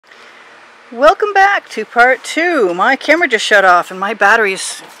Welcome back to part 2. My camera just shut off and my battery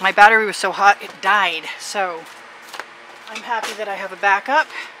was so hot it died. So I'm happy that I have a backup.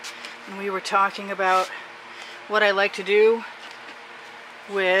 And we were talking about what I like to do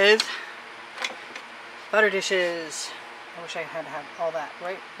with butter dishes. I wish I had all that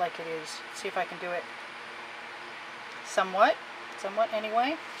right like it is. See if I can do it somewhat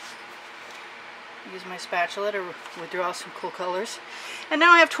anyway. Use my spatula to withdraw some cool colors. And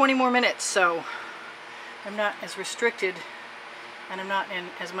now I have 20 more minutes, so I'm not as restricted and I'm not in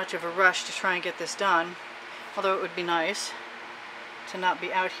as much of a rush to try and get this done. Although it would be nice to not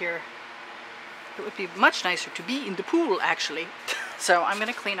be out here. It would be much nicer to be in the pool, actually. So I'm going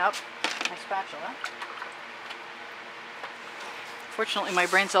to clean up my spatula. Fortunately, my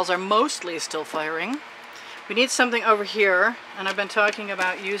brain cells are mostly still firing. We need something over here, and I've been talking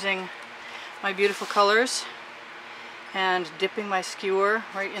about using my beautiful colors and dipping my skewer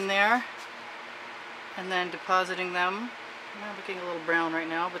right in there and then depositing them. I'm looking a little brown right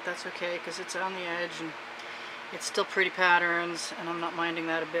now, but that's okay because it's on the edge and it's still pretty patterns and I'm not minding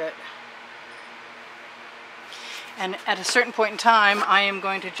that a bit. And at a certain point in time I am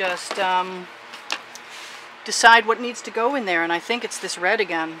going to just decide what needs to go in there, and I think it's this red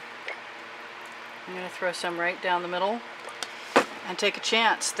again. I'm going to throw some right down the middle and take a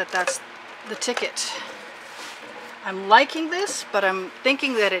chance that that's the ticket. I'm liking this, but I'm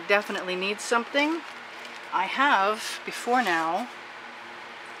thinking that it definitely needs something. I have, before now,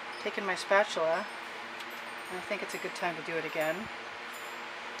 taken my spatula, and I think it's a good time to do it again.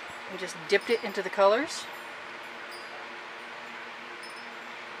 I just dipped it into the colors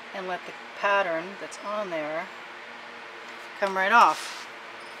and let the pattern that's on there come right off.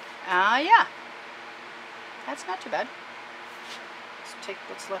 Yeah, that's not too bad. Take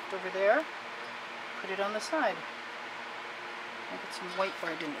what's left over there, put it on the side. I get some white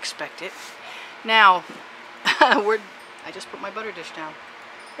where I didn't expect it. Now, I just put my butter dish down.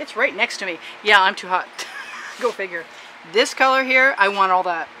 It's right next to me. Yeah, I'm too hot. Go figure. This color here, I want all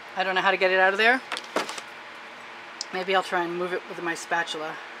that. I don't know how to get it out of there. Maybe I'll try and move it with my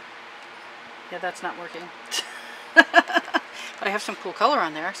spatula. Yeah, that's not working. But I have some cool color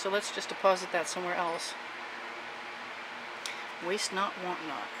on there, so let's just deposit that somewhere else. Waste not, want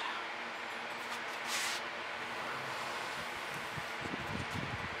not.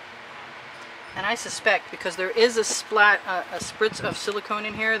 And I suspect, because there is a spritz of silicone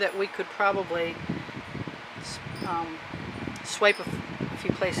in here, that we could probably swipe a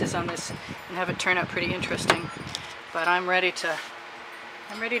few places on this and have it turn out pretty interesting. But I'm ready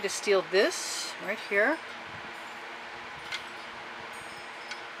to steal this right here.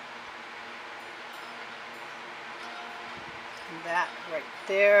 That right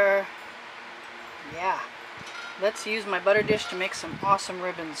there. Yeah. Let's use my butter dish to make some awesome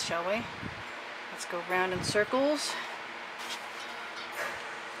ribbons, shall we? Let's go round in circles.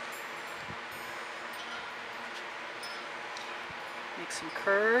 Make some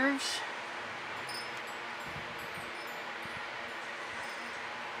curves.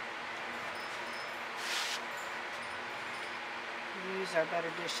 Use our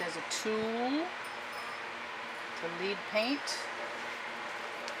butter dish as a tool to lead paint.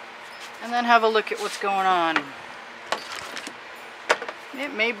 And then have a look at what's going on.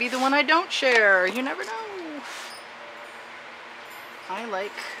 It may be the one I don't share. You never know. I'm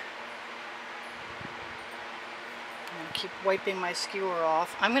going to keep wiping my skewer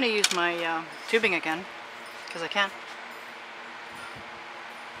off. I'm going to use my tubing again, because I can.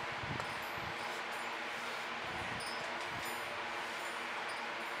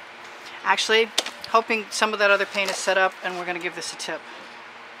 Actually, hoping some of that other paint is set up, and we're going to give this a tip.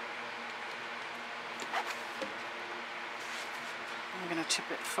 I'm going to tip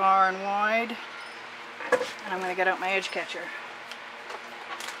it far and wide, and I'm going to get out my edge catcher.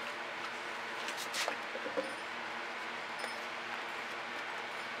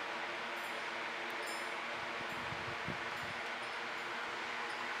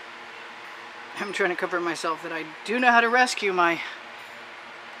 I'm trying to cover myself that I do know how to rescue my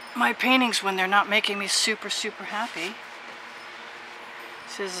paintings when they're not making me super happy.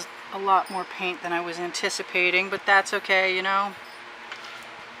 This is a lot more paint than I was anticipating, but that's okay, you know.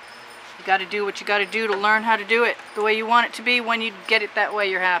 You got to do what you got to do to learn how to do it the way you want it to be. When you get it that way,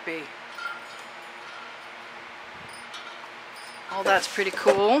 you're happy. All that's pretty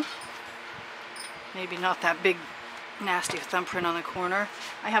cool. Maybe not that big nasty thumbprint on the corner.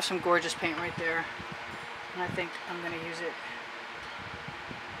 I have some gorgeous paint right there, and I think I'm going to use it.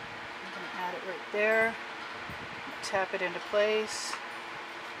 I'm going to add it right there. Tap it into place.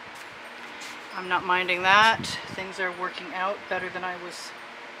 I'm not minding that. Things are working out better than I was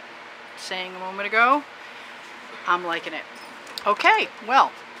saying a moment ago, I'm liking it. Okay,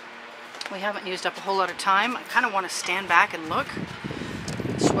 well, we haven't used up a whole lot of time. I kind of want to stand back and look.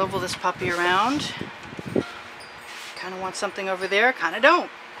 Swivel this puppy around. Kind of want something over there, kind of don't.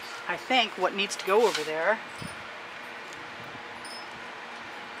 I think what needs to go over there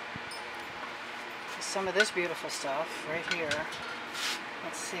is some of this beautiful stuff right here.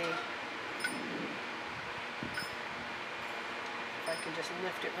 Let's see if I can just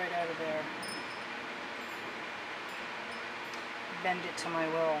lift it right out of there. Bend it to my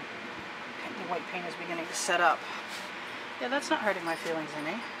will. The white paint is beginning to set up. Yeah, that's not hurting my feelings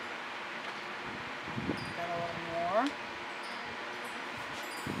any. Got a little more.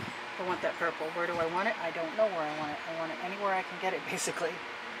 I want that purple. Where do I want it? I don't know where I want it. I want it anywhere I can get it, basically.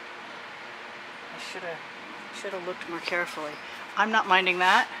 I should have looked more carefully. I'm not minding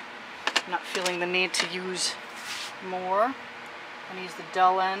that. I'm not feeling the need to use more. I'm going to use the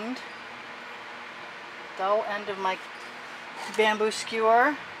dull end of my bamboo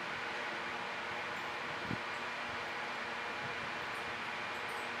skewer.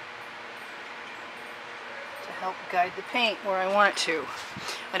 To help guide the paint where I want it to.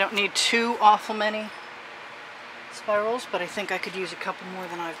 I don't need too awful many spirals, but I think I could use a couple more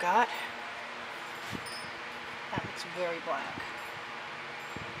than I've got. That looks very black.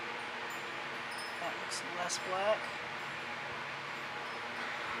 That looks less black.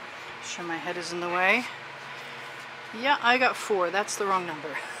 Sure my head is in the way. Yeah, I got 4. That's the wrong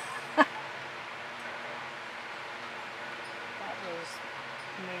number. That was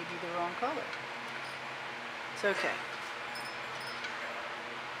maybe the wrong color. It's okay.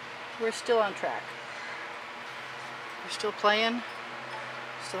 We're still on track. We're still playing.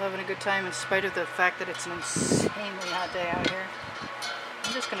 Still having a good time in spite of the fact that it's an insanely hot day out here.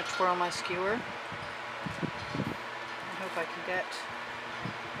 I'm just going to twirl my skewer. I hope I can get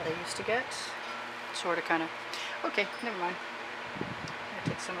what I used to get. Sort of, kind of. Okay, never mind. I'm going to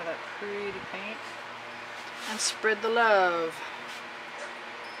take some of that pretty paint and spread the love.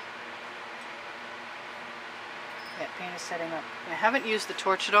 That paint is setting up. I haven't used the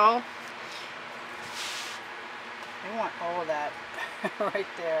torch at all. I want all of that right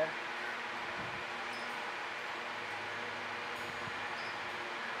there.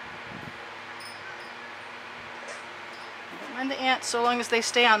 I don't mind the ants so long as they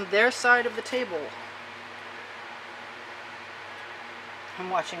stay on their side of the table. I'm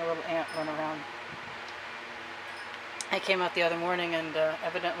watching a little ant run around. I came out the other morning and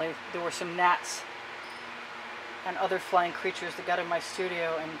evidently there were some gnats and other flying creatures that got in my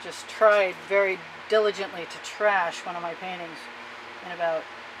studio and just tried very diligently to trash one of my paintings in about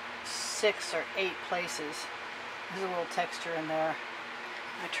 6 or 8 places. There's a little texture in there.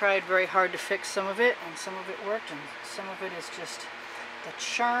 I tried very hard to fix some of it, and some of it worked, and some of it is just the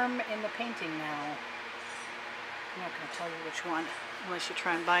charm in the painting now. I'm not going to tell you which one, unless you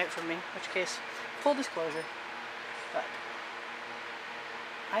try and buy it from me, in which case, full disclosure. But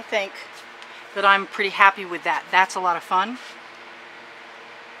I think that I'm pretty happy with that. That's a lot of fun.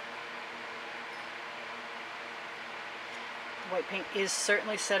 The white paint is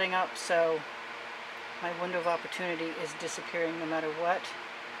certainly setting up, so my window of opportunity is disappearing no matter what.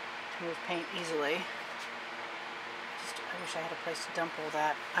 To move paint easily. I wish I had a place to dump all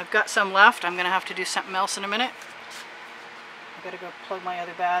that. I've got some left. I'm going to have to do something else in a minute. I've got to go plug my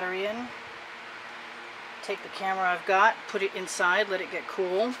other battery in. Take the camera I've got, put it inside, let it get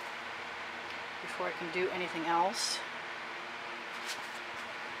cool before I can do anything else.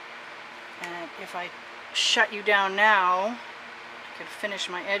 And if I shut you down now, I could finish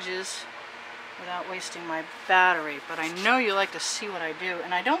my edges without wasting my battery. But I know you like to see what I do,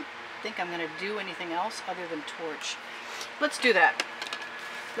 and I don't think I'm going to do anything else other than torch. Let's do that.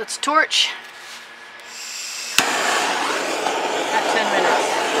 Let's torch at 10 minutes.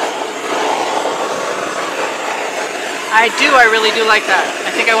 I really do like that.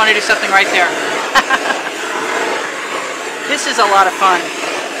 I think I want to do something right there. This is a lot of fun.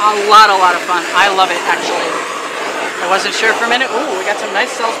 A lot of fun. I love it, actually. I wasn't sure for a minute. Ooh, we got some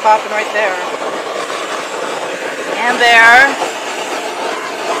nice cells popping right there. And there.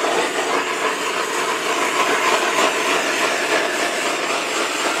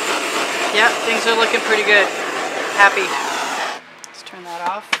 Yep, things are looking pretty good. Happy. Let's turn that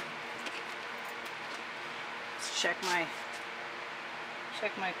off. Let's check my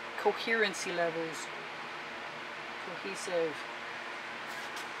coherency levels. Cohesive.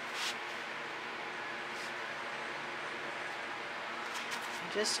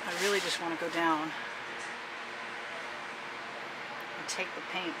 I really just want to go down and take the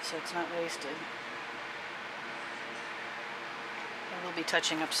paint so it's not wasted. A will be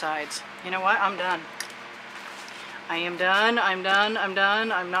touching up sides. You know what? I'm done. I am done. I'm done. I'm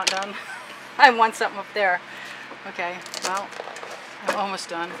done. I'm not done. I want something up there. Okay, well, I'm almost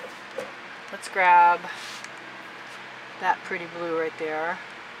done. Let's grab that pretty blue right there.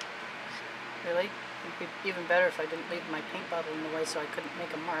 Really? It'd be even better if I didn't leave my paint bottle in the way so I couldn't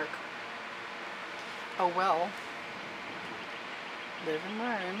make a mark. Oh well. Live and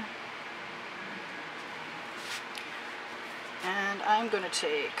learn. And I'm going to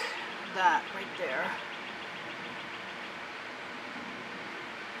take that right there.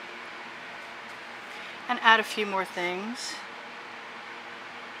 And add a few more things.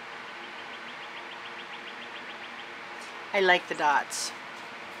 I like the dots.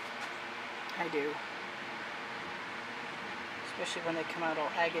 I do. Especially when they come out all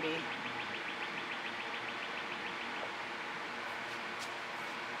agate-y.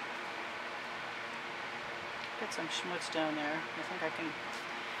 Got some schmutz down there. I think I can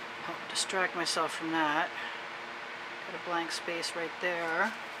help distract myself from that. Got a blank space right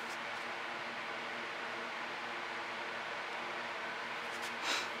there.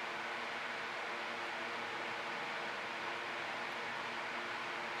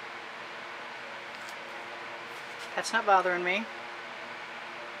 That's not bothering me. I'm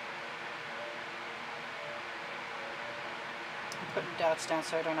putting dots down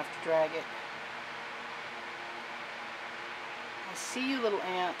so I don't have to drag it. I see you, little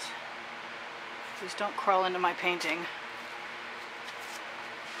ant. Please don't crawl into my painting.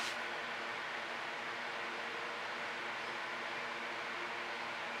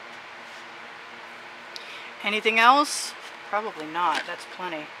 Anything else? Probably not. That's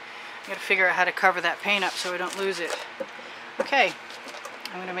plenty. I gotta figure out how to cover that paint up so I don't lose it. Okay,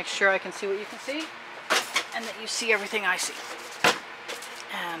 I'm gonna make sure I can see what you can see and that you see everything I see.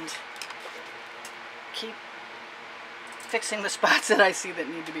 And keep fixing the spots that I see that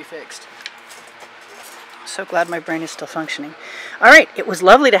need to be fixed. So glad my brain is still functioning. All right, it was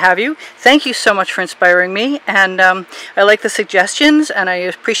lovely to have you. Thank you so much for inspiring me, and I like the suggestions, and I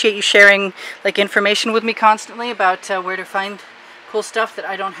appreciate you sharing like information with me constantly about where to find cool stuff that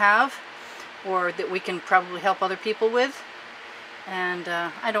I don't have or that we can probably help other people with. And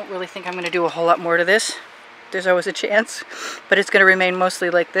I don't really think I'm going to do a whole lot more to this. There's always a chance, but it's going to remain mostly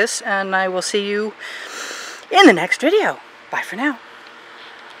like this, and I will see you in the next video. Bye for now.